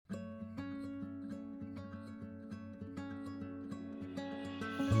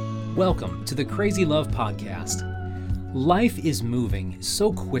Welcome to the Crazy Love Podcast. Life is moving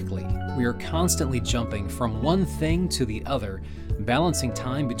so quickly. We are constantly jumping from one thing to the other, balancing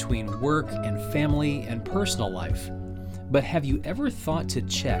time between work and family and personal life. But have you ever thought to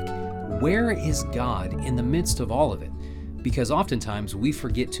check, where is God in the midst of all of it? Because oftentimes we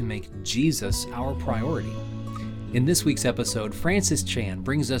forget to make Jesus our priority. In this week's episode, Francis Chan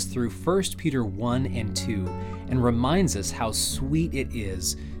brings us through 1 Peter 1 and 2 and reminds us how sweet it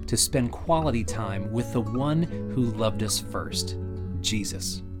is to spend quality time with the one who loved us first,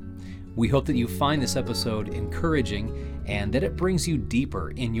 Jesus. We hope that you find this episode encouraging and that it brings you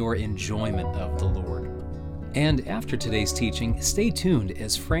deeper in your enjoyment of the Lord. And after today's teaching, stay tuned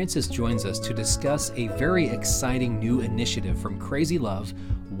as Francis joins us to discuss a very exciting new initiative from Crazy Love,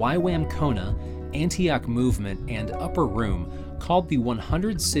 YWAM Kona, Antioch Movement, and Upper Room called the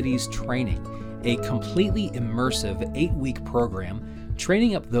 100 Cities Training, a completely immersive 8-week program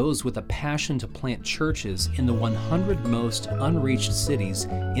training up those with a passion to plant churches in the 100 most unreached cities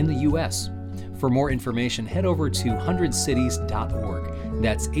in the U.S. For more information, head over to 100cities.org.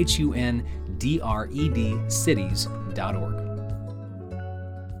 That's HUNDRED cities.org.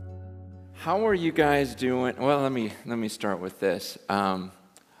 How are you guys doing? Well, let me start with this.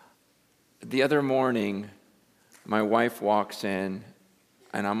 The other morning, my wife walks in,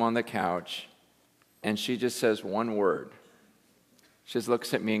 and I'm on the couch, and she just says one word. She just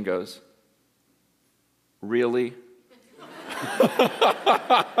looks at me and goes, "Really?"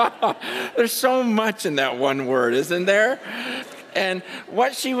 There's so much in that one word, isn't there? And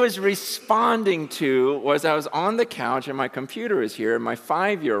what she was responding to was I was on the couch and my computer is here, and my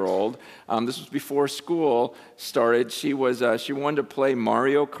 5-year-old, this was before school started, she wanted to play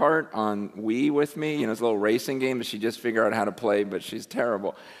Mario Kart on Wii with me. You know, it's a little racing game that she just figured out how to play, but she's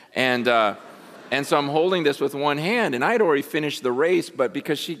terrible. And so I'm holding this with one hand, and I had already finished the race, but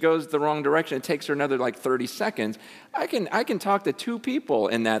because she goes the wrong direction, it takes her another 30 seconds. I can talk to 2 people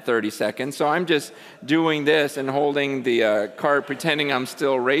in that 30 seconds, so I'm just doing this and holding the cart, pretending I'm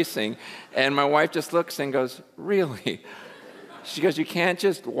still racing. And my wife just looks and goes, "Really?" She goes, "You can't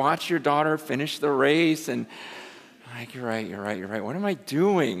just watch your daughter finish the race." And I'm like, You're right. What am I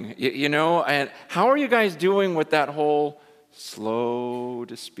doing? You know, and how are you guys doing with that whole slow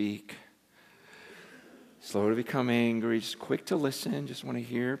to speak? Slow to become angry, just quick to listen, just want to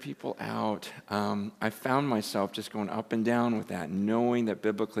hear people out. I found myself just going up and down with that, knowing that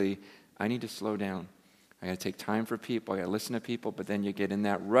biblically, I need to slow down. I got to take time for people, I got to listen to people, but then you get in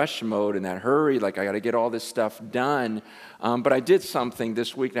that rush mode and that hurry, like I got to get all this stuff done. But I did something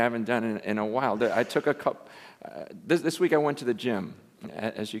this week that I haven't done in a while. I took a couple, this week I went to the gym,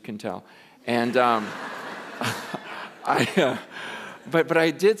 as you can tell. And But I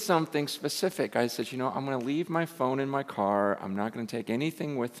did something specific. I said, I'm going to leave my phone in my car. I'm not going to take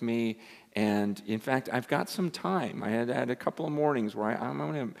anything with me. And in fact, I've got some time. I had a couple of mornings where I'm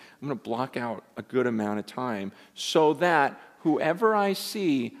going to block out a good amount of time so that whoever I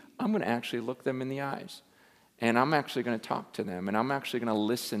see, I'm going to actually look them in the eyes. And I'm actually going to talk to them. And I'm actually going to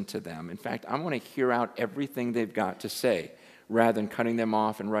listen to them. In fact, I'm going to hear out everything they've got to say, rather than cutting them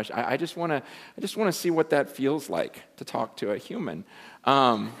off and rush. I just want to see what that feels like to talk to a human,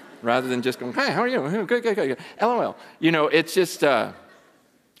 rather than just going, "Hi, how are you? Good. LOL." It's just,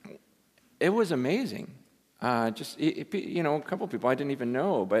 it was amazing. A couple of people I didn't even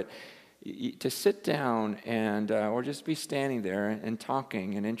know, but to sit down and, or just be standing there and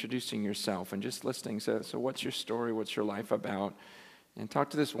talking and introducing yourself and just listening. So what's your story? What's your life about? And talk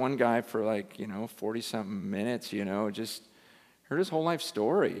to this one guy for 40-something minutes, just heard his whole life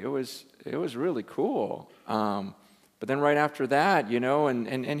story. It was really cool. But then right after that,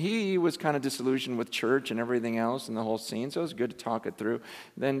 and he was kind of disillusioned with church and everything else and the whole scene, so it was good to talk it through.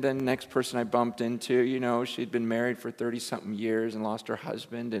 Then the next person I bumped into, she'd been married for 30-something years and lost her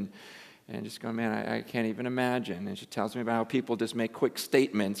husband, and just going, "Man, I can't even imagine." And she tells me about how people just make quick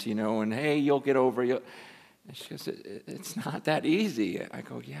statements, and, "Hey, you'll get over it." And she goes, "It's not that easy." I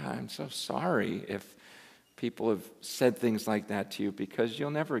go, "Yeah, I'm so sorry if people have said things like that to you, because you'll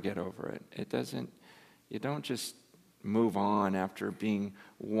never get over it. You don't just move on after being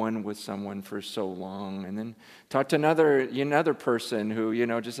one with someone for so long." And then talk to another person who,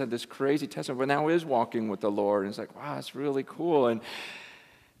 just had this crazy testimony, but now is walking with the Lord. And it's like, wow, it's really cool. And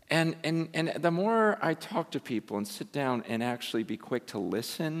the more I talk to people and sit down and actually be quick to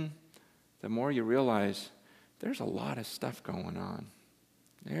listen, the more you realize there's a lot of stuff going on.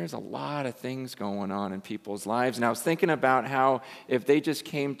 There's a lot of things going on in people's lives. And I was thinking about how if they just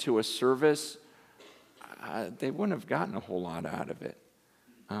came to a service, they wouldn't have gotten a whole lot out of it.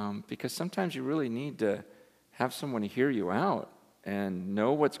 Because sometimes you really need to have someone to hear you out. and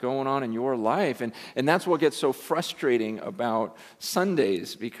know what's going on in your life. And that's what gets so frustrating about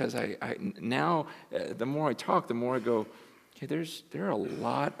Sundays, because I now, the more I talk, the more I go, okay, there are a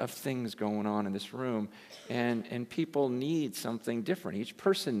lot of things going on in this room, and people need something different. Each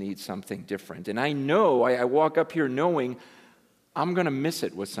person needs something different. And I know, I walk up here knowing I'm going to miss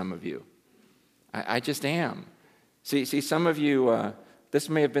it with some of you. I just am. See, some of you, this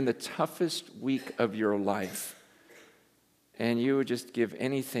may have been the toughest week of your life. And you would just give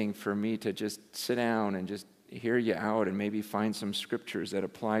anything for me to just sit down and just hear you out and maybe find some scriptures that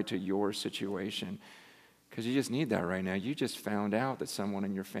apply to your situation. Because you just need that right now. You just found out that someone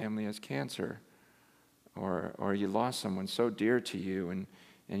in your family has cancer. Or you lost someone so dear to you,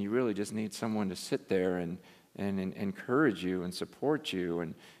 and you really just need someone to sit there and encourage you and support you,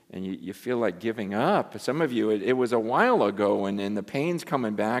 and you feel like giving up. Some of you, it was a while ago, and the pain's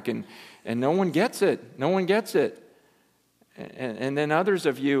coming back, and no one gets it. No one gets it. And then others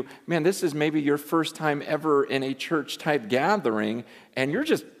of you, man, this is maybe your first time ever in a church-type gathering, and you're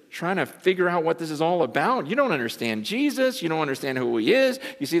just trying to figure out what this is all about. You don't understand Jesus. You don't understand who he is.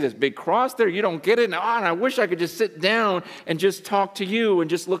 You see this big cross there. You don't get it. And I wish I could just sit down and just talk to you and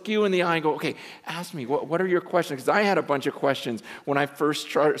just look you in the eye and go, okay, ask me, what are your questions? Because I had a bunch of questions when I first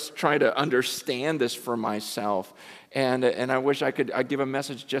tried to understand this for myself. And I wish I'd give a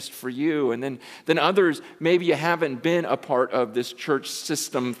message just for you. And then others, maybe you haven't been a part of this church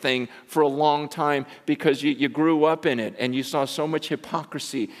system thing for a long time because you grew up in it and you saw so much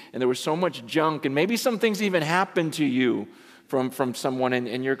hypocrisy and there was so much junk, and maybe some things even happened to you from someone,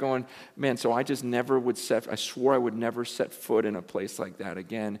 and you're going, man, so I swore I would never set foot in a place like that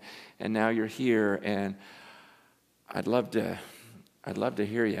again. And now you're here, and I'd love to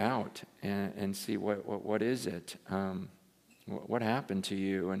hear you out and see what is it, what happened to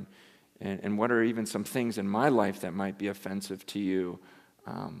you, and what are even some things in my life that might be offensive to you.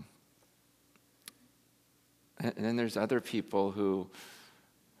 And then there's other people who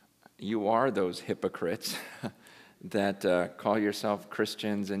you are those hypocrites that call yourself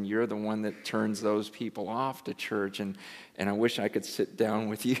Christians, and you're the one that turns those people off to church. And I wish I could sit down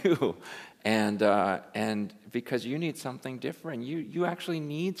with you. And because you need something different. You actually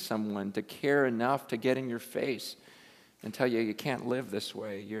need someone to care enough to get in your face and tell you can't live this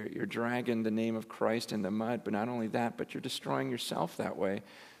way. You're dragging the name of Christ in the mud, but not only that, but you're destroying yourself that way.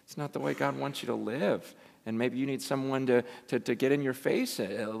 It's not the way God wants you to live. And maybe you need someone to get in your face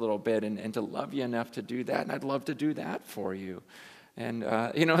a little bit and to love you enough to do that. And I'd love to do that for you. And,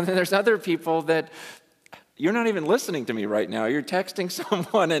 then there's other people that you're not even listening to me right now. You're texting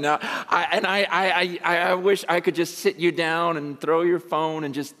someone, and I wish I could just sit you down and throw your phone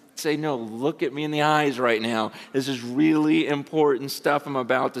and just say, no, look at me in the eyes right now. This is really important stuff I'm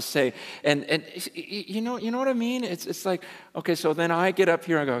about to say. And you know what I mean? It's like, okay, so then I get up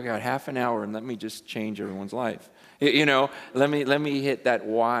here and go, I got half an hour, and let me just change everyone's life. Let me hit that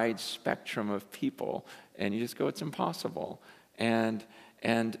wide spectrum of people. And you just go, it's impossible. And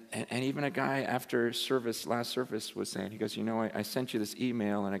even a guy after last service was saying, he goes, I sent you this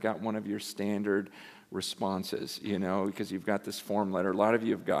email and I got one of your standard responses, because you've got this form letter. A lot of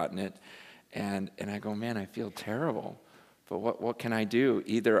you have gotten it. And I go, man, I feel terrible. But what can I do?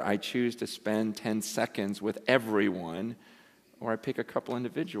 Either I choose to spend 10 seconds with everyone, or I pick a couple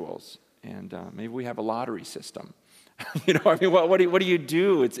individuals. And maybe we have a lottery system. What do you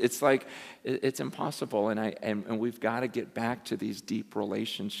do? It's like, it's impossible. And we've got to get back to these deep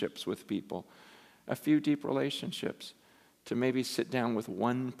relationships with people. A few deep relationships. To maybe sit down with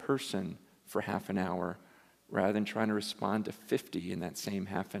one person for half an hour rather than trying to respond to 50 in that same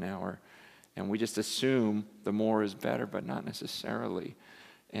half an hour. And we just assume the more is better, but not necessarily.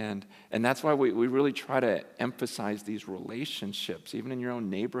 And that's why we really try to emphasize these relationships, even in your own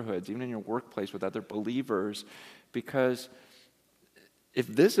neighborhoods, even in your workplace with other believers, because if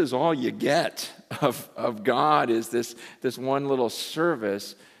this is all you get of God is this one little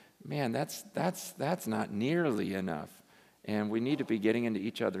service, man, that's not nearly enough. And we need to be getting into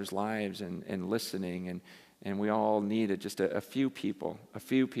each other's lives and listening, and we all need just a few people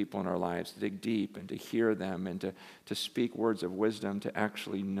in our lives to dig deep and to hear them and to speak words of wisdom, to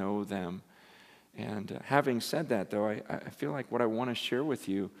actually know them. And having said that, though, I feel like what I want to share with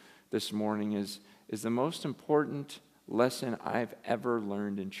you this morning is the most important lesson I've ever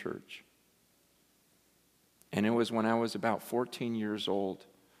learned in church. And it was when I was about 14 years old.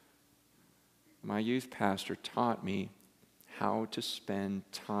 My youth pastor taught me how to spend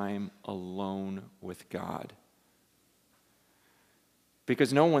time alone with God.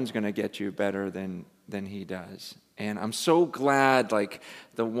 Because no one's going to get you better than he does. And I'm so glad,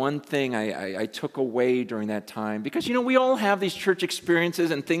 the one thing I took away during that time, because, we all have these church experiences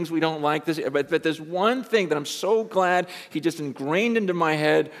and things we don't like, but there's one thing that I'm so glad he just ingrained into my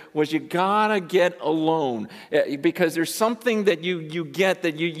head was you gotta get alone, because there's something that you get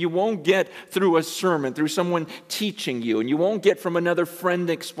that you won't get through a sermon, through someone teaching you, and you won't get from another friend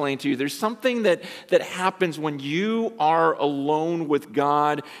explain to you. There's something that happens when you are alone with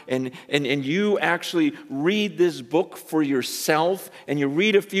God and you actually read this book for yourself, and you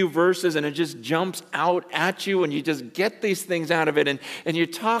read a few verses and it just jumps out at you and you just get these things out of it, and you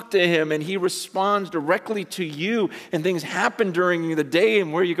talk to him and he responds directly to you, and things happen during the day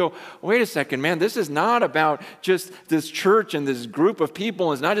and where you go, wait a second, man, this is not about just this church and this group of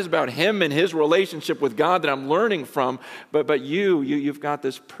people. It's not just about him and his relationship with God that I'm learning from, but you've got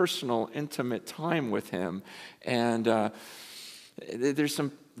this personal, intimate time with him. And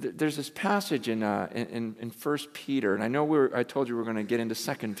there's this passage in 1 Peter, and I know I told you we were going to get into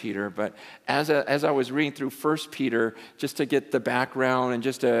 2 Peter, but as I was reading through 1 Peter, just to get the background and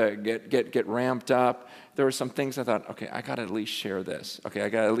just to get ramped up, there were some things I thought, okay, I got to at least share this. Okay, I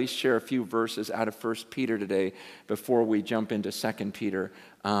got to at least share a few verses out of 1 Peter today before we jump into 2 Peter.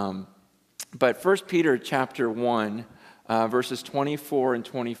 But 1 Peter chapter 1, verses 24 and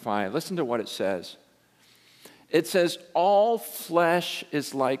 25, listen to what it says. It says, all flesh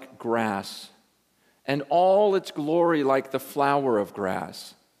is like grass, and all its glory like the flower of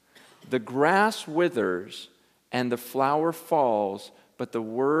grass. The grass withers, and the flower falls, but the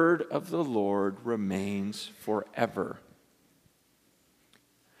word of the Lord remains forever.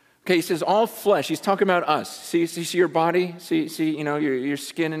 Okay, he says all flesh. He's talking about us. See your body? See, your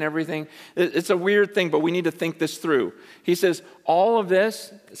skin and everything? It's a weird thing, but we need to think this through. He says all of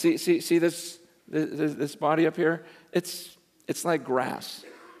this, see this body up here, it's like grass.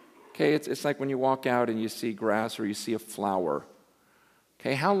 Okay, it's like when you walk out and you see grass or you see a flower.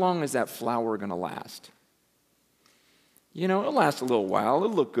 Okay, how long is that flower going to last? It'll last a little while.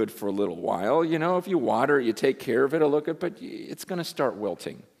 It'll look good for a little while. If you water it, you take care of it, it'll look good, but it's going to start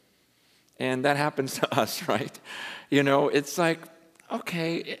wilting. And that happens to us, right? It's like,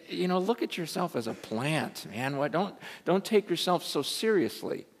 okay, look at yourself as a plant, man. Don't take yourself so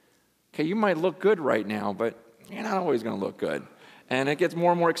seriously. Okay, you might look good right now, but you're not always going to look good. And it gets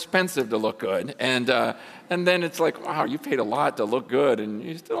more and more expensive to look good. And then it's like, wow, you paid a lot to look good, and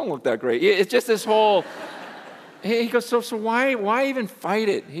you still don't look that great. It's just this whole... He goes, so why even fight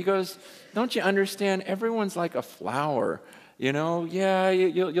it? He goes, don't you understand? Everyone's like a flower. Yeah,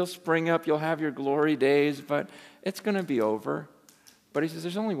 you'll spring up, you'll have your glory days, but it's going to be over. But he says,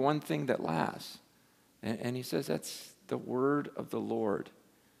 there's only one thing that lasts. And he says, that's the word of the Lord.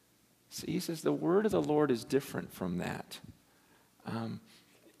 See, he says, the word of the Lord is different from that.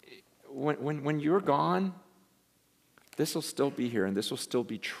 When you're gone, this will still be here, and this will still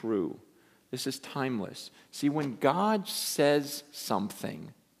be true. This is timeless. See, when God says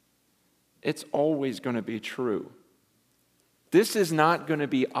something, it's always going to be true. This is not going to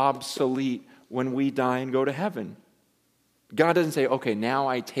be obsolete when we die and go to heaven. God doesn't say, okay, now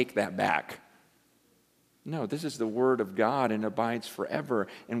I take that back. No, this is the word of God and abides forever.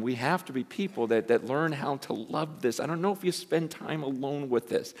 And we have to be people that learn how to love this. I don't know if you spend time alone with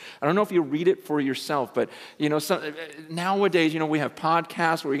this. I don't know if you read it for yourself, but nowadays, we have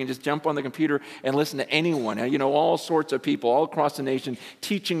podcasts where you can just jump on the computer and listen to anyone. All sorts of people all across the nation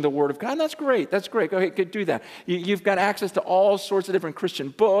teaching the word of God. And that's great. That's great. Go ahead, do that. You've got access to all sorts of different Christian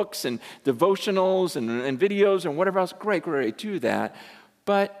books and devotionals and videos and whatever else. Great. Do that.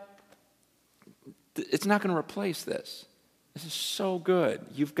 But it's not going to replace this. This is so good.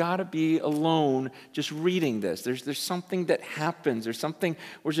 You've got to be alone just reading this. There's something that happens. There's something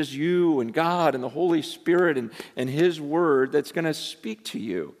where it's just you and God and the Holy Spirit and His Word that's going to speak to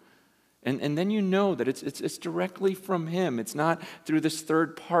you. And then you know that it's directly from Him. It's not through this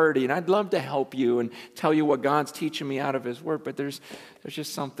third party. And I'd love to help you and tell you what God's teaching me out of His Word, but there's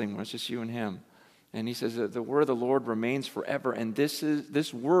just something where it's just you and Him. And he says that the word of the Lord remains forever, and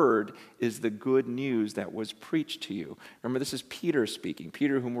this word is the good news that was preached to you. Remember, this is Peter speaking.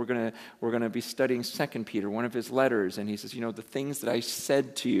 Peter, whom we're gonna be studying 2 Peter, one of his letters, and he says, the things that I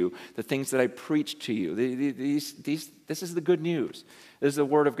said to you, the things that I preached to you, this is the good news. This is the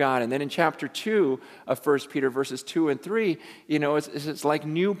word of God. And then in chapter 2 of 1 Peter, verses 2 and 3, it's like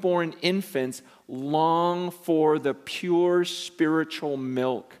newborn infants long for the pure spiritual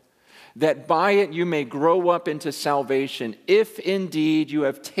milk, that by it you may grow up into salvation, if indeed you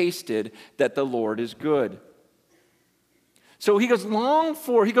have tasted that the Lord is good. So he goes, long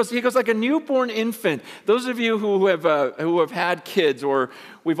for, he goes like a newborn infant. Those of you who have had kids, or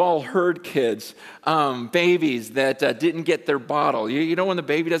we've all heard kids, babies that didn't get their bottle. You know when the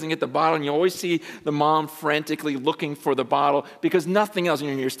baby doesn't get the bottle, and you always see the mom frantically looking for the bottle because nothing else.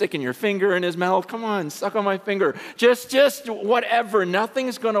 You're sticking your finger in his mouth. Come on, suck on my finger. Just whatever.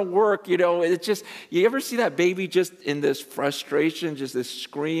 Nothing's going to work. It's just, you ever see that baby just in this frustration, just this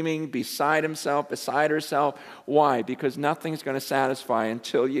screaming beside himself, beside herself? Why? Because nothing's going to satisfy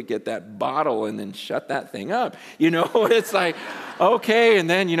until you get that bottle and then shut that thing up. It's like, okay, and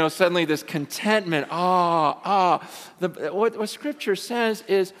then, suddenly this contentment, what Scripture says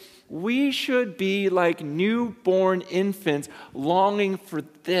is we should be like newborn infants longing for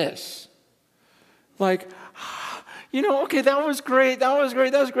this. Like, okay, that was great.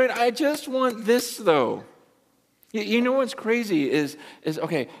 I just want this, though. You know what's crazy is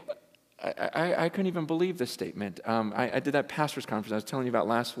okay, I couldn't even believe this statement. I did that pastor's conference I was telling you about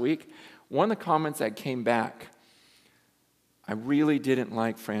last week. One of the comments that came back, I really didn't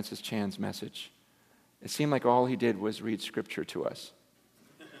like Francis Chan's message. It seemed like all he did was read Scripture to us.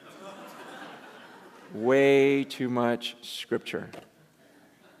 Way too much Scripture.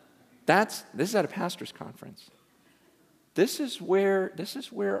 This is at a pastor's conference. This is where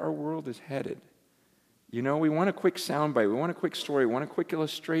our world is headed. We want a quick soundbite, we want a quick story, we want a quick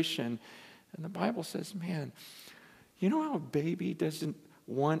illustration. And the Bible says, man, you know how a baby doesn't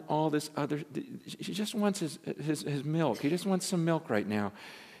want all this other, he just wants his milk. He just wants some milk right now.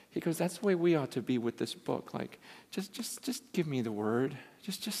 He goes, that's the way we ought to be with this book. Like, just give me the word.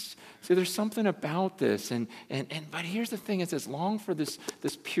 Just see, there's something about this. But here's the thing, it says, long for this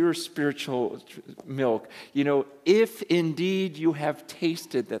pure spiritual milk. If indeed you have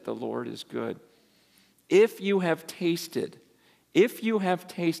tasted that the Lord is good. If you have tasted.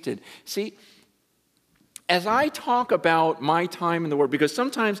 See, as I talk about my time in the Word, because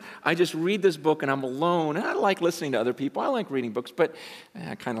sometimes I just read this book and I'm alone, and I like listening to other people. I like reading books, but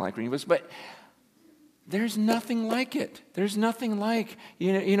I kind of like reading books, but there's nothing like it. There's nothing like,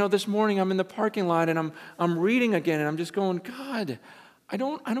 this morning I'm in the parking lot and I'm reading again and I'm just going, God, I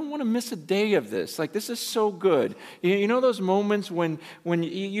don't want to miss a day of this. Like, this is so good. You know those moments when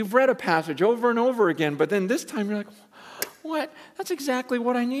you've read a passage over and over again, but then this time you're like, what? That's exactly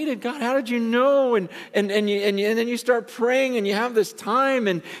what I needed. God, how did you know? And then you start praying and you have this time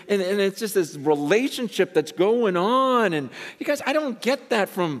and it's just this relationship that's going on. And you guys, I don't get that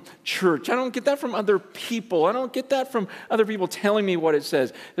from church. I don't get that from other people. I don't get that from other people telling me what it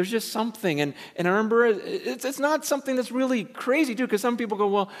says. There's just something. And I remember it's not something that's really crazy too, because some people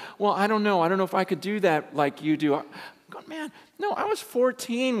go, well, I don't know. I don't know if I could do that like you do. I'm going, man, no, I was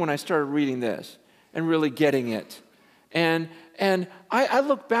 14 when I started reading this and really getting it. And I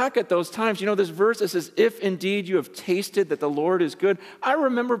look back at those times, this verse that says, if indeed you have tasted that the Lord is good. I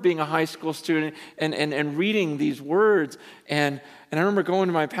remember being a high school student and reading these words. And I remember going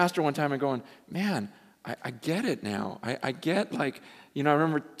to my pastor one time and going, man, I get it now. I get I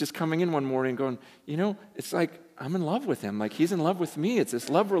remember just coming in one morning and going, it's like I'm in love with him. Like he's in love with me. It's this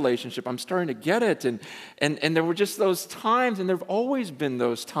love relationship. I'm starting to get it. And there were just those times, and there have always been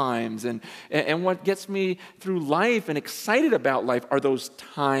those times. And what gets me through life and excited about life are those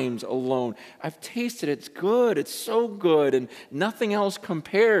times alone. I've tasted it. It's good. It's so good. And nothing else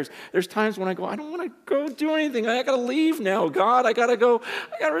compares. There's times when I go, I don't want to go do anything. I got to leave now. God, I got to go.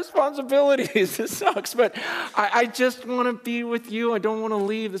 I got responsibilities. This sucks. But I just want to be with you. I don't want to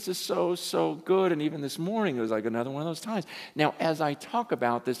leave. This is so, so good. And even this morning, it was like another one of those times. Now, as I talk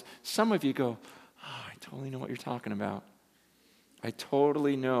about this, some of you go, I totally know what you're talking about. I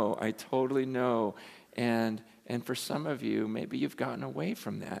totally know. And for some of you, maybe you've gotten away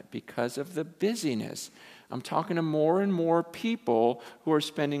from that because of the busyness. I'm talking to more and more people who are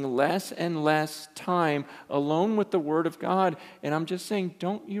spending less and less time alone with the Word of God. And I'm just saying,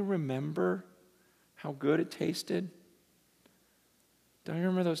 don't you remember how good it tasted? Don't you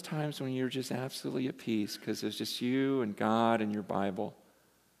remember those times when you were just absolutely at peace because it was just you and God and your Bible?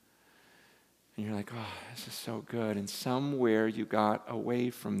 And you're like, this is so good. And somewhere you got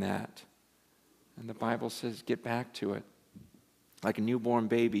away from that. And the Bible says, get back to it. Like a newborn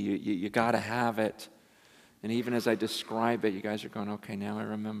baby, you got to have it. And even as I describe it, you guys are going, okay, now I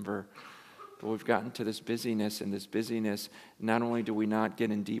remember. But we've gotten to this busyness, and this busyness, not only do we not get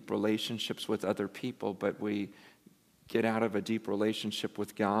in deep relationships with other people, but we get out of a deep relationship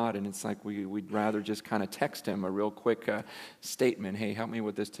with God, and it's like we'd rather just kind of text him a real quick statement, hey, help me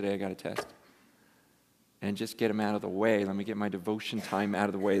with this today, I got a test. And just get him out of the way. Let me get my devotion time out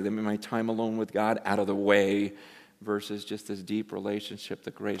of the way. Let me my time alone with God out of the way, versus just this deep relationship,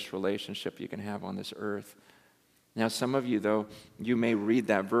 the grace relationship you can have on this earth. Now, some of you, though, you may read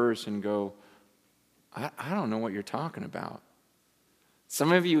that verse and go, I don't know what you're talking about.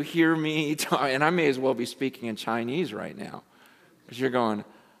 Some of you hear me talk, and I may as well be speaking in Chinese right now, because you're going,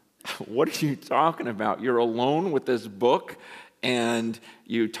 what are you talking about? You're alone with this book, and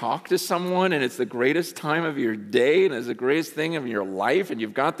you talk to someone, and it's the greatest time of your day, and it's the greatest thing of your life, and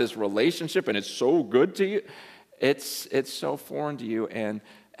you've got this relationship, and it's so good to you. It's so foreign to you, and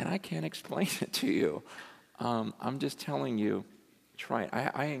I can't explain it to you. I'm just telling you, try it.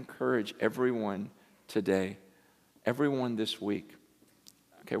 I encourage everyone today, everyone this week.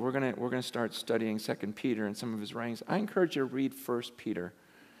 Okay, we're gonna start studying 2 Peter and some of his writings. I encourage you to read 1 Peter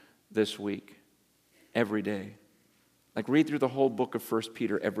this week, every day. Like, read through the whole book of 1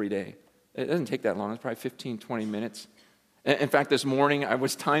 Peter every day. It doesn't take that long. It's probably 15, 20 minutes. In fact, this morning I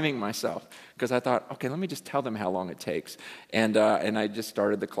was timing myself because I thought, okay, let me just tell them how long it takes. And I just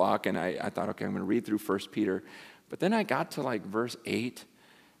started the clock, and I thought, okay, I'm going to read through 1 Peter. But then I got to like verse 8,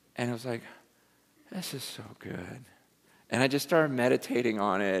 and I was like, this is so good. And I just started meditating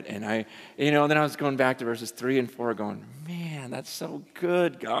on it, and then I was going back to verses 3 and 4 going, man, that's so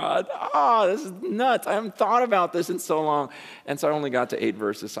good, God. This is nuts. I haven't thought about this in so long. And so I only got to 8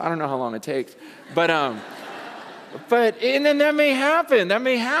 verses, so I don't know how long it takes. And then that may happen. That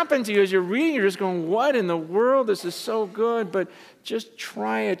may happen to you as you're reading. You're just going, what in the world? This is so good. But just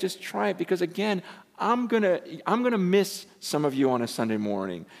try it. Just try it. Because again, I'm gonna miss some of you on a Sunday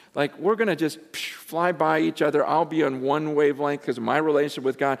morning. Like, we're gonna just fly by each other. I'll be on one wavelength because of my relationship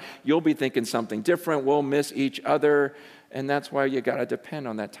with God. You'll be thinking something different. We'll miss each other. And that's why you got to depend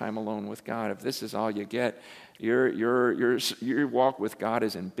on that time alone with God. If this is all you get, your walk with God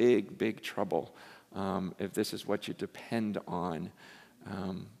is in big, big trouble. If this is what you depend on,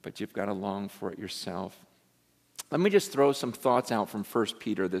 but you've got to long for it yourself. Let me just throw some thoughts out from 1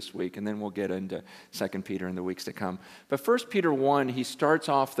 Peter this week, and then we'll get into 2 Peter in the weeks to come. But 1 Peter 1, he starts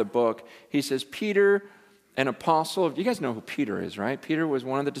off the book. He says, Peter, an apostle. You guys know who Peter is, right? Peter was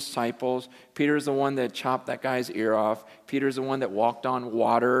one of the disciples. Peter is the one that chopped that guy's ear off. Peter is the one that walked on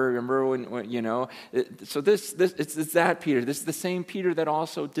water. Remember when So it's that Peter. This is the same Peter that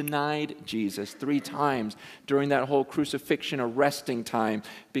also denied Jesus 3 times during that whole crucifixion arresting time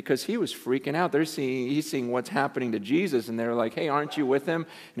because he was freaking out. He's seeing what's happening to Jesus, and they're like, hey, aren't you with him?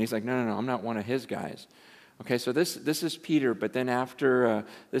 And he's like, no, I'm not one of his guys. Okay, so this is Peter, but then after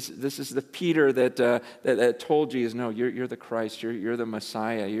this is the Peter that told Jesus, no, you're the Christ, you're the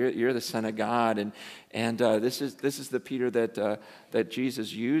Messiah, you're the Son of God, and this is the Peter that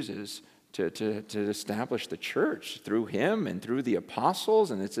Jesus uses to establish the church through him and through the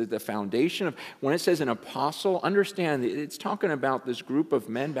apostles, and it's the foundation of, when it says an apostle, understand it's talking about this group of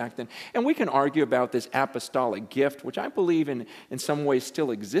men back then. And we can argue about this apostolic gift, which I believe in some ways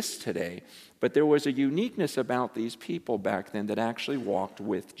still exists today, but there was a uniqueness about these people back then that actually walked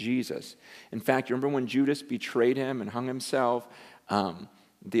with Jesus. In fact, you remember when Judas betrayed him and hung himself?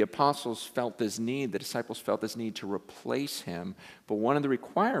 The apostles felt this need, the disciples felt this need to replace him. But one of the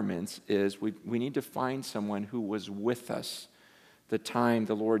requirements is we need to find someone who was with us the time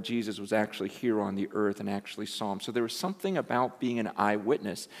the Lord Jesus was actually here on the earth and actually saw him. So there was something about being an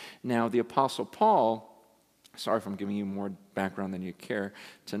eyewitness. Now, the Apostle Paul, sorry if I'm giving you more background than you care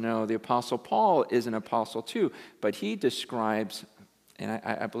to know, the Apostle Paul is an apostle too, but he describes, and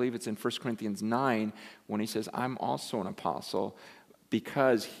I believe it's in 1 Corinthians 9, when he says, I'm also an apostle,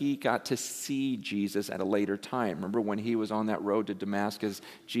 because he got to see Jesus at a later time. Remember when he was on that road to Damascus,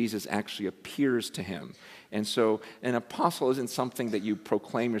 Jesus actually appears to him. And so an apostle isn't something that you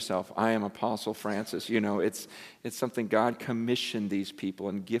proclaim yourself, I am Apostle Francis. It's something God commissioned these people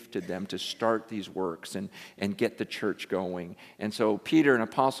and gifted them to start these works and get the church going. And so Peter, an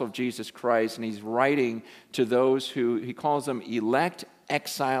apostle of Jesus Christ, and he's writing to those who, he calls them elect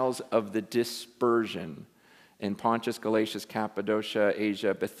exiles of the dispersion in Pontus, Galatia, Cappadocia,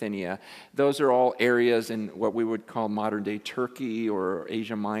 Asia, Bithynia. Those are all areas in what we would call modern-day Turkey or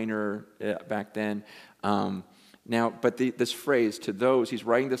Asia Minor back then. But this phrase, to those, he's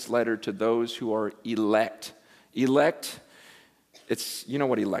writing this letter to those who are elect. Elect, it's, you know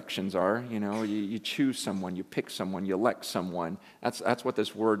what elections are. You choose someone, you pick someone, you elect someone. That's what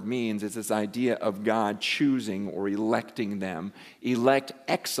this word means. It's this idea of God choosing or electing them. Elect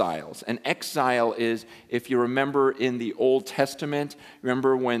exiles. An exile is, if you remember in the Old Testament,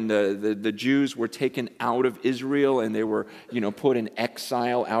 remember when the Jews were taken out of Israel and they were, put in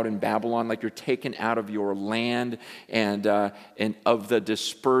exile out in Babylon, like you're taken out of your land and of the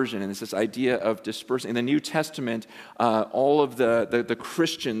dispersion. And it's this idea of dispersion. In the New Testament, all of the the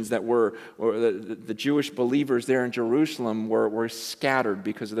Christians that were, or the Jewish believers there in Jerusalem were scattered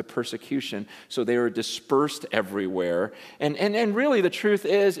because of the persecution. So they were dispersed everywhere. And really the truth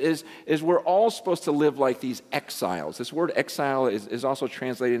is we're all supposed to live like these exiles. This word exile is also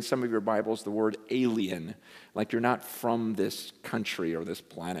translated in some of your Bibles, the word alien, like you're not from this country or this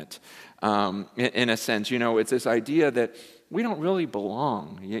planet. In a sense, it's this idea that we don't really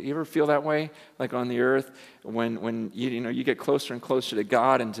belong. You ever feel that way, like on the earth, when you get closer and closer to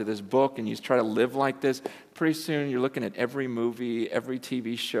God and to this book, and you try to live like this? Pretty soon, you're looking at every movie, every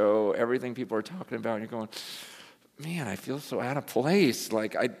TV show, everything people are talking about, and you're going, "Man, I feel so out of place.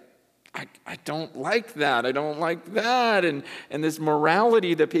 Like I don't like that. I don't like that." And this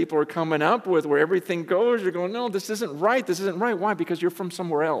morality that people are coming up with, where everything goes, you're going, "No, this isn't right. This isn't right." Why? Because you're from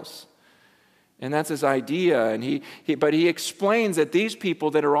somewhere else. And that's his idea. And but he explains that these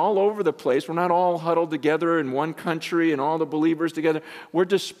people that are all over the place, we're not all huddled together in one country and all the believers together. We're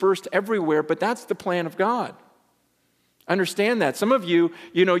dispersed everywhere, but that's the plan of God. Understand that. Some of you,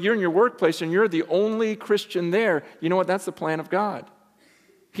 you're in your workplace and you're the only Christian there. You know what? That's the plan of God.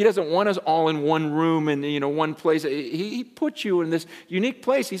 He doesn't want us all in one room and one place. He put you in this unique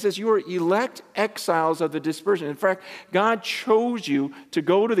place. He says you are elect exiles of the dispersion. In fact, God chose you to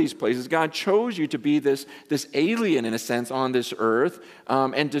go to these places. God chose you to be this alien, in a sense, on this earth,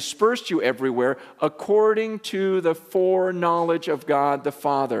 and dispersed you everywhere according to the foreknowledge of God the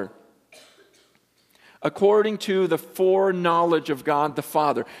Father. According to the foreknowledge of God the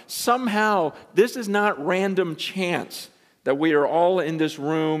Father. Somehow, this is not random chance that we are all in this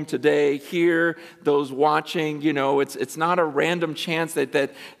room today, here, those watching. It's not a random chance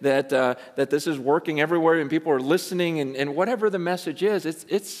that this is working everywhere and people are listening, and whatever the message is,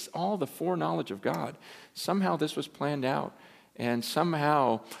 it's all the foreknowledge of God. Somehow this was planned out, and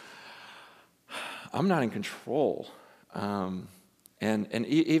somehow I'm not in control.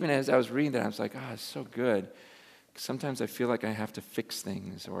 Even as I was reading that, I was like, it's so good. Sometimes I feel like I have to fix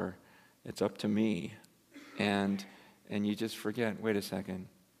things, or it's up to me. And you just forget, wait a second.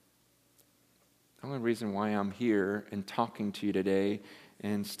 The only reason why I'm here and talking to you today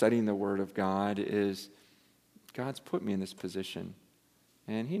and studying the Word of God is God's put me in this position.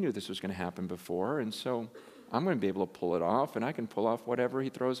 And He knew this was going to happen before, and so I'm going to be able to pull it off, and I can pull off whatever He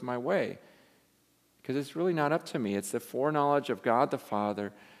throws my way. Because it's really not up to me. It's the foreknowledge of God the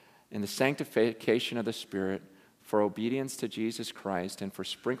Father and the sanctification of the Spirit for obedience to Jesus Christ and for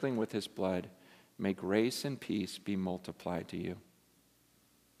sprinkling with His blood. May grace and peace be multiplied to you.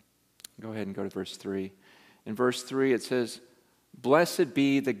 Go ahead and go to verse 3. In verse 3 it says, "Blessed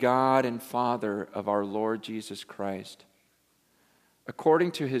be the God and Father of our Lord Jesus Christ.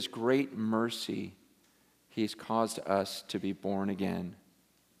 According to His great mercy, He has caused us to be born again."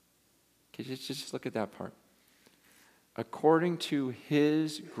 Can you just look at that part? According to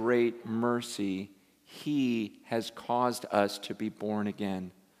His great mercy, He has caused us to be born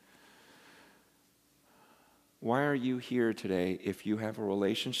again. Why are you here today if you have a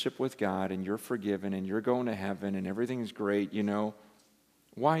relationship with God and you're forgiven and you're going to heaven and everything's great,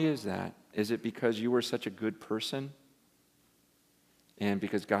 Why is that? Is it because you were such a good person? And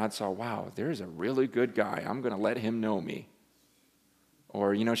because God saw, wow, there's a really good guy. I'm going to let him know me.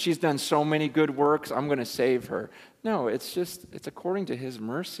 Or, she's done so many good works, I'm going to save her. No, it's according to His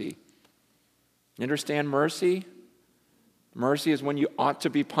mercy. You understand mercy? Mercy is when you ought to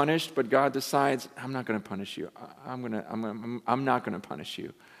be punished, but God decides, I'm not going to punish you. I'm not going to punish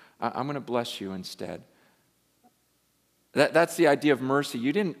you. I'm going to bless you instead. That's the idea of mercy.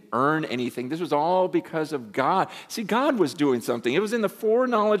 You didn't earn anything. This was all because of God. See, God was doing something. It was in the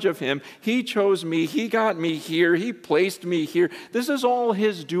foreknowledge of Him. He chose me. He got me here. He placed me here. This is all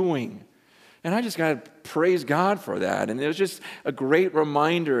His doing. And I just got to praise God for that. And it was just a great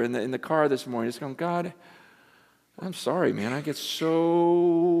reminder in the car this morning. Just going, God, I'm sorry, man. I get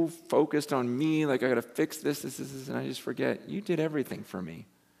so focused on me, like I got to fix this, and I just forget. You did everything for me.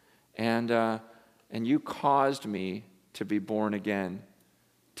 And you caused me to be born again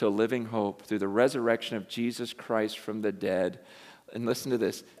to living hope through the resurrection of Jesus Christ from the dead. And listen to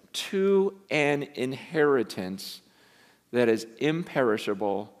this, to an inheritance that is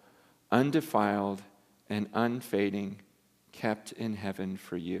imperishable, undefiled, and unfading, kept in heaven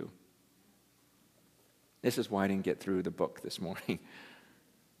for you. This is why I didn't get through the book this morning.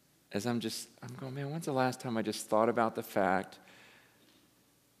 As I'm going, man, when's the last time I just thought about the fact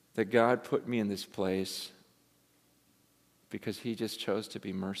that God put me in this place because He just chose to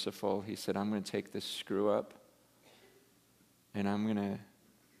be merciful. He said, I'm going to take this screw up and I'm going to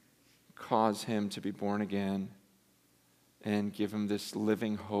cause him to be born again and give him this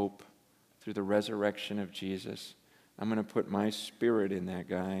living hope through the resurrection of Jesus. I'm going to put my Spirit in that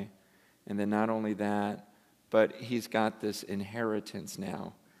guy. And then not only that, but he's got this inheritance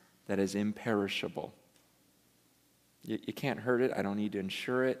now that is imperishable. You can't hurt it. I don't need to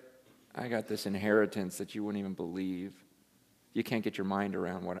insure it. I got this inheritance that you wouldn't even believe. You can't get your mind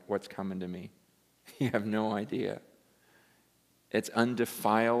around what's coming to me. You have no idea. It's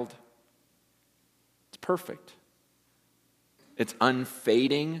undefiled. It's perfect. It's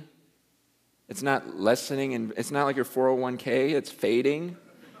unfading. It's not lessening, and it's not like your 401k. It's fading.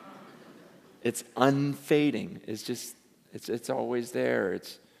 It's unfading. It's always there.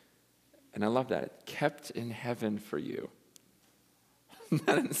 And I love that. It's kept in heaven for you. Isn't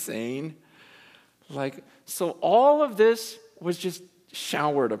that insane? So all of this was just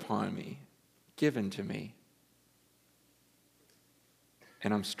showered upon me, given to me.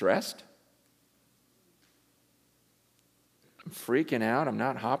 And I'm stressed. I'm freaking out. I'm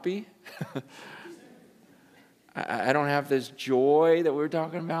not happy. I don't have this joy that we were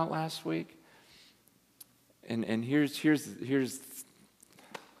talking about last week. And here's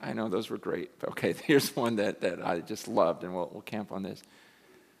I know those were great. But okay, here's one that I just loved, and we'll camp on this.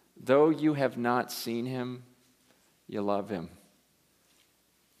 Though you have not seen him, you love him.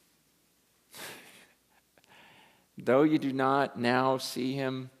 Though you do not now see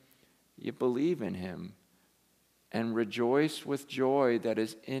him, you believe in him and rejoice with joy that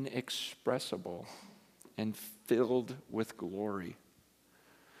is inexpressible and filled with glory.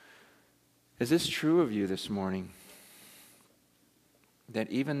 Is this true of you this morning? That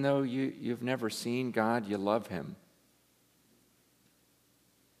even though you've never seen God, you love him?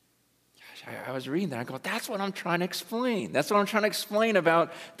 I was reading that. I go, that's what I'm trying to explain. That's what I'm trying to explain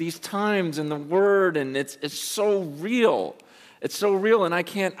about these times and the Word, and it's so real. It's so real, and I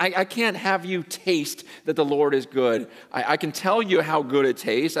can't have you taste that the Lord is good. I can tell you how good it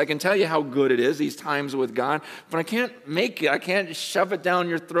tastes. I can tell you how good it is, these times with God, but I can't make it. I can't shove it down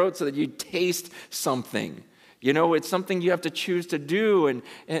your throat so that you taste something. You know, it's something you have to choose to do,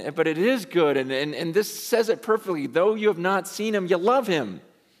 but it is good, and this says it perfectly. Though you have not seen him, you love him.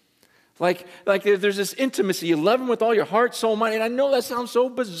 Like there's this intimacy. You love him with all your heart, soul, mind. And I know that sounds so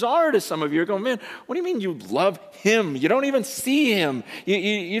bizarre to some of you. You're going, man, what do you mean you love him? You don't even see him.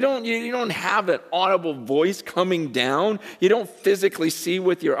 You don't have that audible voice coming down. You don't physically see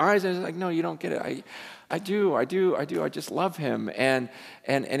with your eyes. And it's like, no, you don't get it. I do. I just love him. And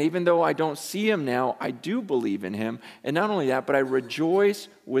even though I don't see him now, I do believe in him. And not only that, but I rejoice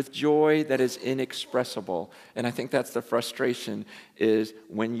with joy that is inexpressible. And I think that's the frustration, is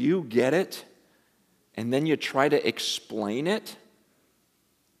when you get it and then you try to explain it,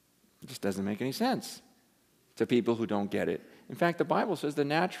 it just doesn't make any sense to people who don't get it. In fact, the Bible says the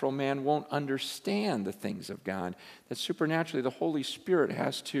natural man won't understand the things of God. That supernaturally the Holy Spirit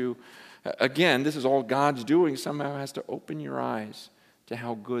has to, again, this is all God's doing, somehow has to open your eyes to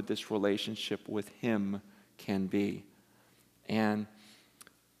how good this relationship with him can be. And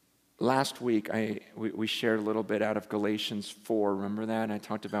last week, we shared a little bit out of Galatians 4. Remember that? And I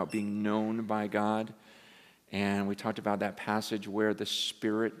talked about being known by God. And we talked about that passage where the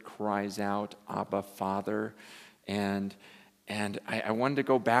Spirit cries out, Abba, Father. And I wanted to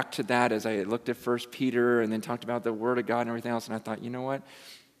go back to that as I looked at 1 Peter and then talked about the Word of God and everything else. And I thought, you know what?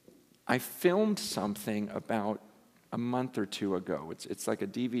 I filmed something about a month or two ago. It's like a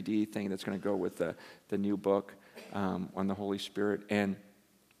DVD thing that's going to go with the new book on the Holy Spirit. And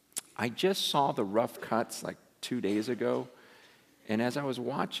I just saw the rough cuts like 2 days ago. And as I was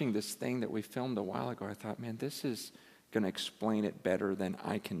watching this thing that we filmed a while ago, I thought, man, this is going to explain it better than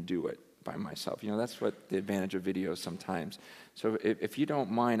I can do it by myself. You know, that's what the advantage of video sometimes. So if you don't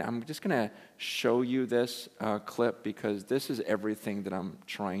mind, I'm just going to show you this clip because this is everything that I'm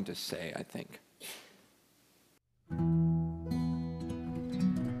trying to say, I think.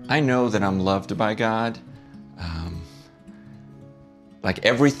 I know that I'm loved by God. Like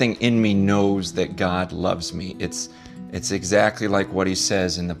everything in me knows that God loves me. It's exactly like what he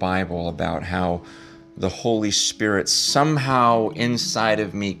says in the Bible about how the Holy Spirit somehow inside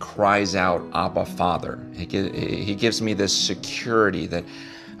of me cries out, Abba, Father. He gives me this security that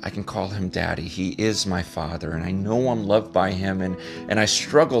I can call him Daddy. He is my Father, and I know I'm loved by him. And I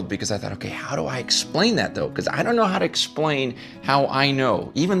struggled because I thought, okay, how do I explain that though? Because I don't know how to explain how I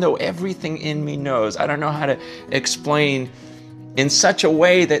know. Even though everything in me knows, I don't know how to explain in such a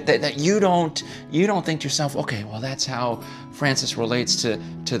way that you don't think to yourself, okay, well, that's how Francis relates to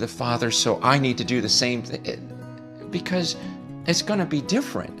the Father, so I need to do the same thing. Because it's going to be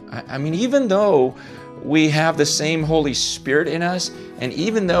different. I mean, even though we have the same Holy Spirit in us, and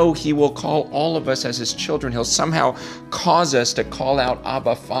even though he will call all of us as his children, he'll somehow cause us to call out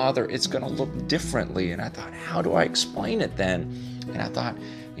Abba, Father. It's going to look differently. And I thought, how do I explain it then? And I thought,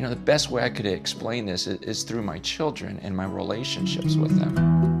 the best way I could explain this is through my children and my relationships with them.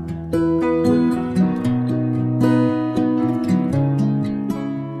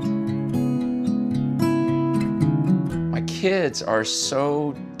 My kids are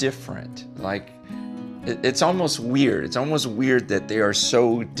so different. It's almost weird. It's almost weird that they are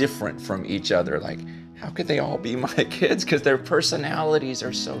so different from each other. How could they all be my kids? Because their personalities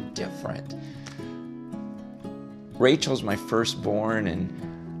are so different. Rachel's my firstborn, and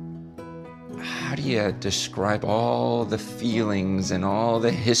how do you describe all the feelings and all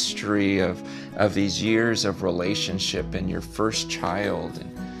the history of these years of relationship and your first child?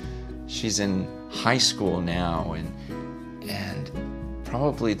 And she's in high school now, and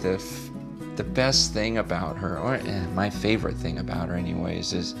probably the best thing about her, or my favorite thing about her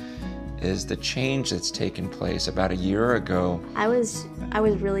anyways, is the change that's taken place. About a year ago, I was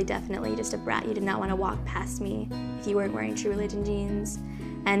really definitely just a brat. You did not want to walk past me if you weren't wearing True Religion jeans,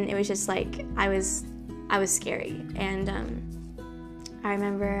 and it was just I was scary. And I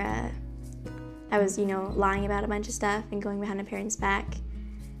remember I was lying about a bunch of stuff and going behind my parents' back,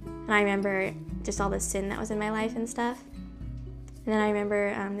 and I remember just all the sin that was in my life and stuff. And then I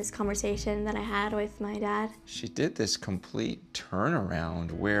remember this conversation that I had with my dad. She did this complete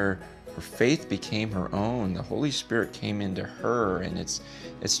turnaround where her faith became her own. The Holy Spirit came into her, and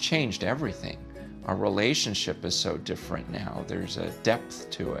it's changed everything. Our relationship is so different now. There's a depth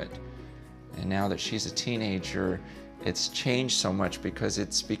to it. And now that she's a teenager, it's changed so much because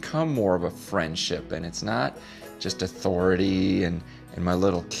it's become more of a friendship, and it's not just authority and my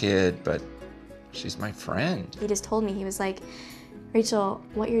little kid, but she's my friend. He just told me, he was like, Rachel,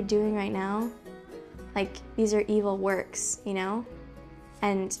 what you're doing right now, these are evil works,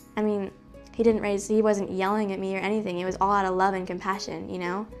 And I mean, he wasn't yelling at me or anything. It was all out of love and compassion,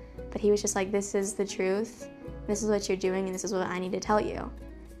 But he was just like, this is the truth. This is what you're doing, and this is what I need to tell you.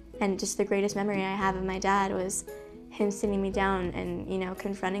 And just the greatest memory I have of my dad was him sitting me down and,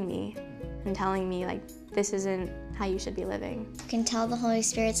 confronting me and telling me, this isn't how you should be living. You can tell the Holy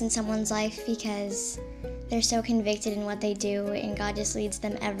Spirit's in someone's life because they're so convicted in what they do, and God just leads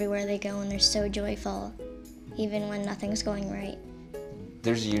them everywhere they go, and they're so joyful, even when nothing's going right.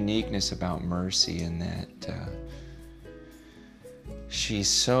 There's a uniqueness about Mercy in that she's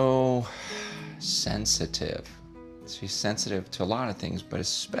so sensitive. She's sensitive to a lot of things, but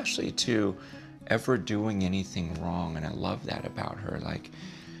especially to ever doing anything wrong, and I love that about her.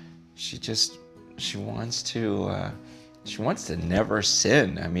 She wants to never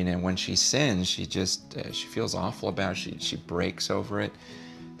sin. I mean, and when she sins, she feels awful about it. She breaks over it.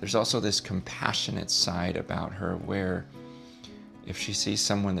 There's also this compassionate side about her where if she sees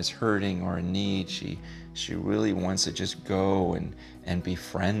someone that's hurting or in need, she really wants to just go and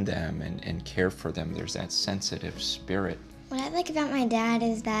befriend them and care for them. There's that sensitive spirit. What I like about my dad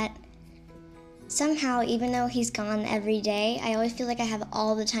is that somehow, even though he's gone every day, I always feel like I have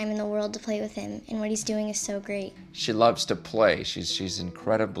all the time in the world to play with him, and what he's doing is so great. She loves to play. She's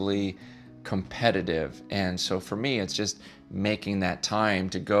incredibly competitive, and so for me, it's just making that time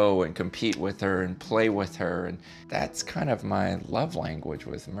to go and compete with her and play with her, and that's kind of my love language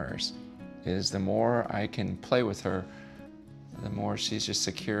with Merce, is the more I can play with her, the more she's just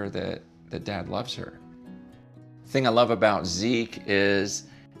secure that Dad loves her. The thing I love about Zeke is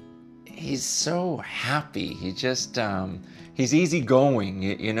he's so happy. He just, he's easygoing.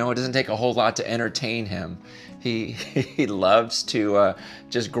 It doesn't take a whole lot to entertain him. He loves to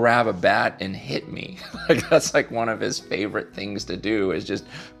just grab a bat and hit me. That's one of his favorite things to do, is just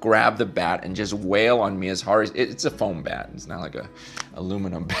grab the bat and just wail on me as hard as, it's a foam bat. It's not like a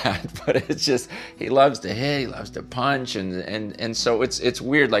aluminum bat, but it's just, he loves to hit, he loves to punch. And so it's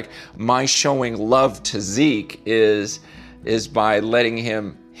weird. My showing love to Zeke is by letting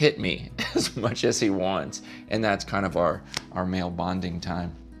him hit me as much as he wants. And that's kind of our male bonding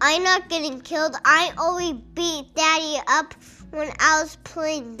time. I'm not getting killed. I only beat Daddy up when I was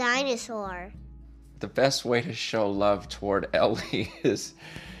playing dinosaur. The best way to show love toward Ellie is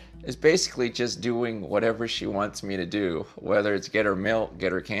basically just doing whatever she wants me to do, whether it's get her milk,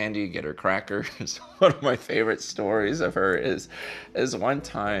 get her candy, get her crackers. One of my favorite stories of her is one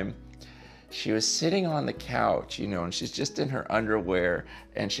time she was sitting on the couch, and she's just in her underwear,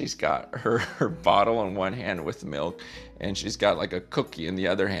 and she's got her bottle in one hand with milk, and she's got a cookie in the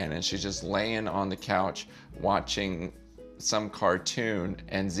other hand, and she's just laying on the couch watching some cartoon,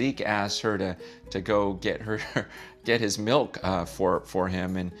 and Zeke asked her to go get his milk for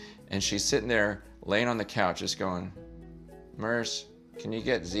him, and she's sitting there laying on the couch just going, Merce, can you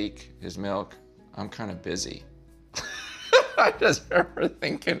get Zeke his milk? I'm kind of busy. I just remember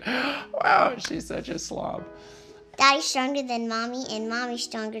thinking, wow, she's such a slob. Daddy's stronger than Mommy, and Mommy's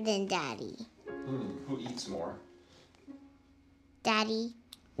stronger than Daddy. Who eats more? Daddy.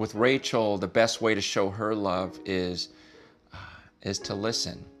 With Rachel, the best way to show her love is to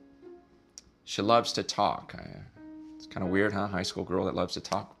listen. She loves to talk. It's kind of weird, huh? High school girl that loves to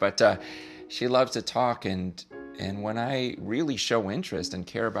talk. But she loves to talk, and when I really show interest and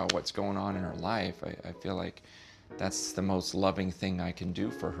care about what's going on in her life, I feel like that's the most loving thing I can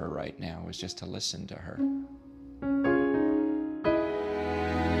do for her right now, is just to listen to her.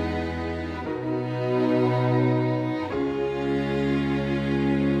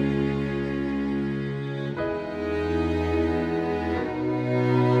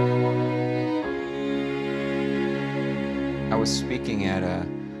 I was speaking at a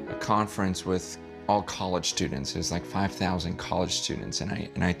conference with all college students. It was like 5,000 college students,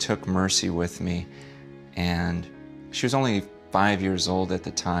 and I took Mercy with me, and she was only 5 years old at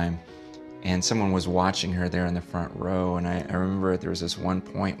the time, and someone was watching her there in the front row, and I remember there was this one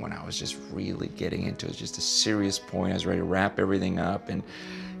point when I was just really getting into it, just a serious point. I was ready to wrap everything up, and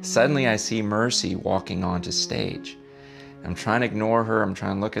suddenly I see Mercy walking onto stage. I'm trying to ignore her. I'm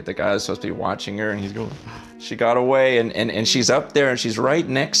trying to look at the guy that's supposed to be watching her, and he's going, she got away, and she's up there, and she's right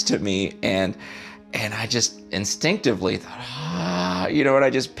next to me, and I just instinctively thought, and I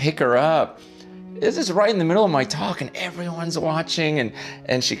just pick her up. This is right in the middle of my talk, and everyone's watching,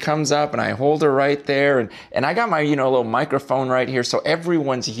 and she comes up, and I hold her right there, and I got my little microphone right here, so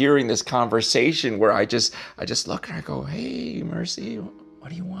everyone's hearing this conversation where I just look and I go, hey, Mercy, what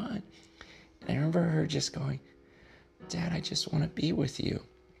do you want? And I remember her just going, Dad, I just want to be with you.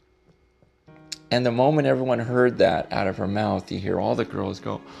 And the moment everyone heard that out of her mouth, you hear all the girls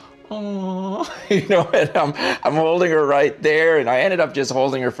go, oh, and I'm holding her right there. And I ended up just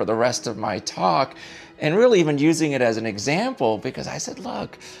holding her for the rest of my talk, and really even using it as an example, because I said,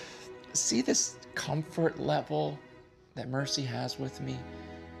 look, see this comfort level that Mercy has with me?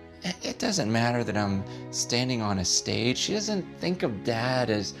 It doesn't matter that I'm standing on a stage. She doesn't think of Dad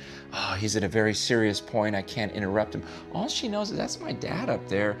as, oh, he's at a very serious point, I can't interrupt him. All she knows is that's my dad up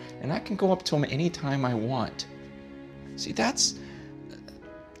there, and I can go up to him anytime I want. See, that's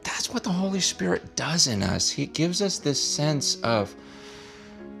what the Holy Spirit does in us. He gives us this sense of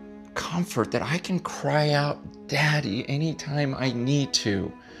comfort that I can cry out, Daddy, anytime I need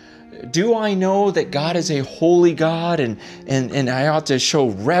to. Do I know that God is a holy God and I ought to show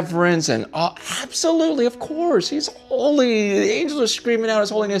reverence? And absolutely, of course, He's holy. The angels are screaming out His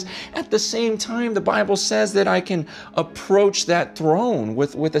holiness. At the same time, the Bible says that I can approach that throne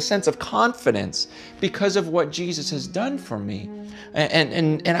with a sense of confidence because of what Jesus has done for me.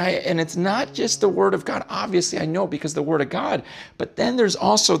 And it's not just the Word of God. Obviously, I know because the Word of God. But then there's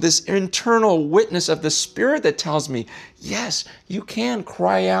also this internal witness of the Spirit that tells me, yes, you can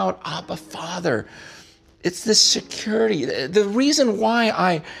cry out, Abba, Father. It's this security. The reason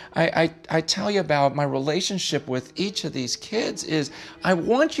why I tell you about my relationship with each of these kids is I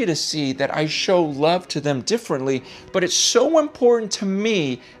want you to see that I show love to them differently, but it's so important to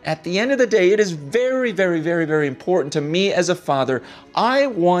me. At the end of the day, it is very, very, very, very important to me as a father. I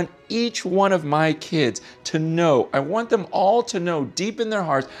want each one of my kids to know. I want them all to know deep in their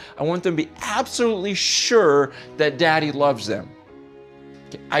hearts. I want them to be absolutely sure that Daddy loves them.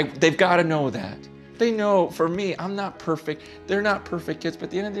 They've got to know that. They know, for me, I'm not perfect. They're not perfect kids, but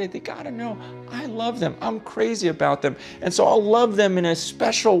at the end of the day, they got to know I love them. I'm crazy about them. And so I'll love them in a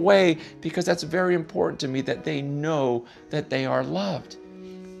special way because that's very important to me, that they know that they are loved.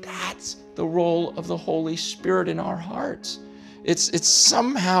 That's the role of the Holy Spirit in our hearts. It's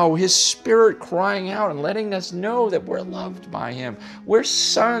somehow His Spirit crying out and letting us know that we're loved by Him. We're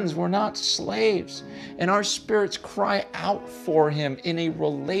sons, we're not slaves. And our spirits cry out for Him in a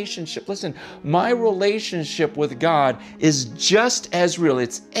relationship. Listen, my relationship with God is just as real.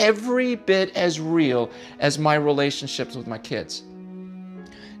 It's every bit as real as my relationships with my kids.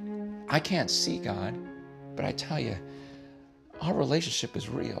 I can't see God, but I tell you, our relationship is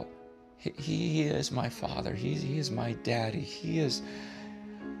real. He is my father. He is my daddy. He's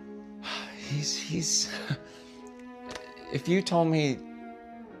if you told me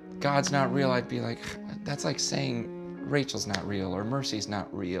God's not real, I'd be like, that's like saying Rachel's not real or Mercy's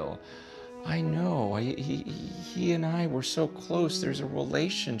not real. I know. He and I were so close. There's a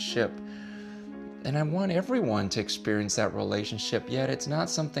relationship. And I want everyone to experience that relationship, yet it's not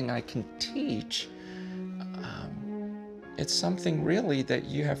something I can teach. It's something really that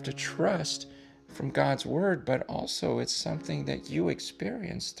you have to trust from God's word, but also it's something that you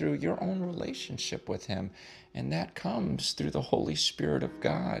experience through your own relationship with him. And that comes through the Holy Spirit of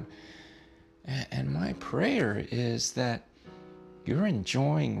God. And my prayer is that you're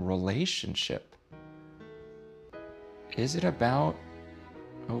enjoying relationship. Is it about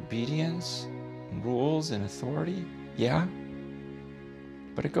obedience, rules, and authority? Yeah.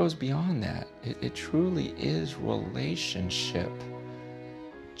 But it goes beyond that. It truly is relationship.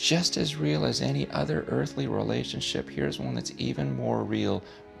 Just as real as any other earthly relationship, here's one that's even more real: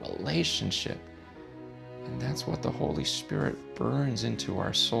 relationship. And that's what the Holy Spirit burns into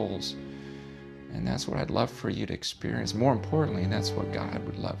our souls. And that's what I'd love for you to experience. More importantly, that's what God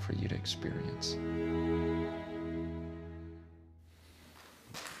would love for you to experience.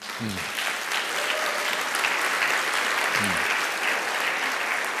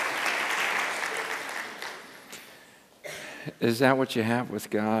 Is that what you have with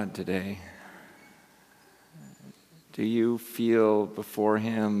God today? Do you feel before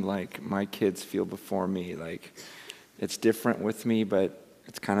him like my kids feel before me? Like it's different with me, but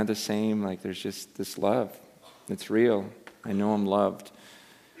it's kind of the same. Like there's just this love. It's real. I know I'm loved.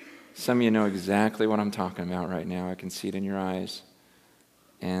 Some of you know exactly what I'm talking about right now. I can see it in your eyes.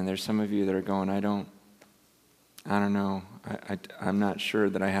 And there's some of you that are going, I don't know. I'm not sure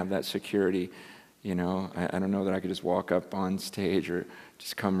that I have that security. You know, I don't know that I could just walk up on stage or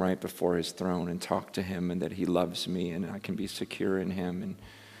just come right before his throne and talk to him, and that he loves me and I can be secure in him. And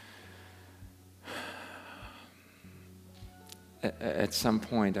at some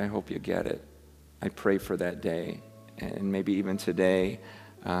point, I hope you get it. I pray for that day. And maybe even today,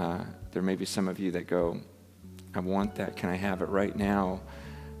 there may be some of you that go, I want that. Can I have it right now?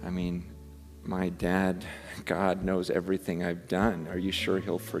 I mean, my dad, God knows everything I've done. Are you sure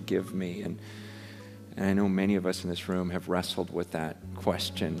he'll forgive me? And I know many of us in this room have wrestled with that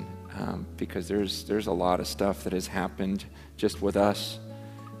question because there's a lot of stuff that has happened just with us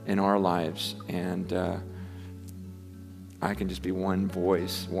in our lives. And I can just be one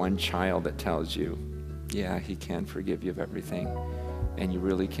voice, one child that tells you, yeah, he can forgive you of everything. And you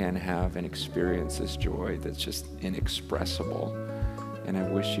really can have and experience this joy that's just inexpressible. And I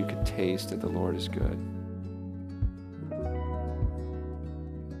wish you could taste that the Lord is good.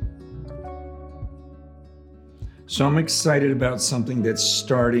 So I'm excited about something that's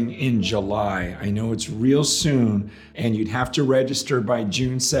starting in July. I know it's real soon, and you'd have to register by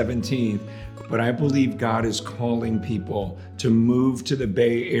June 17th, but I believe God is calling people to move to the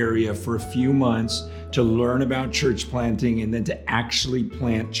Bay Area for a few months to learn about church planting and then to actually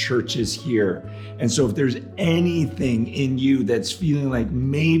plant churches here. And so if there's anything in you that's feeling like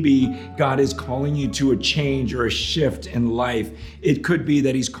maybe God is calling you to a change or a shift in life, it could be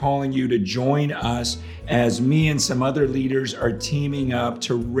that he's calling you to join us as me and some other leaders are teaming up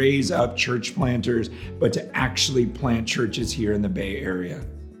to raise up church planters, but to actually plant churches here in the Bay Area.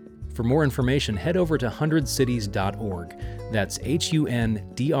 For more information, head over to 100cities.org. That's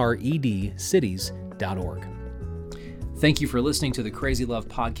HUNDRED cities.org. Thank you for listening to the Crazy Love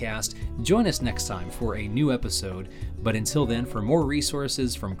Podcast. Join us next time for a new episode. But until then, for more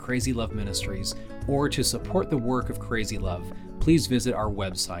resources from Crazy Love Ministries or to support the work of Crazy Love, please visit our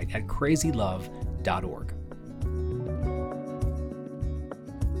website at crazylove.org.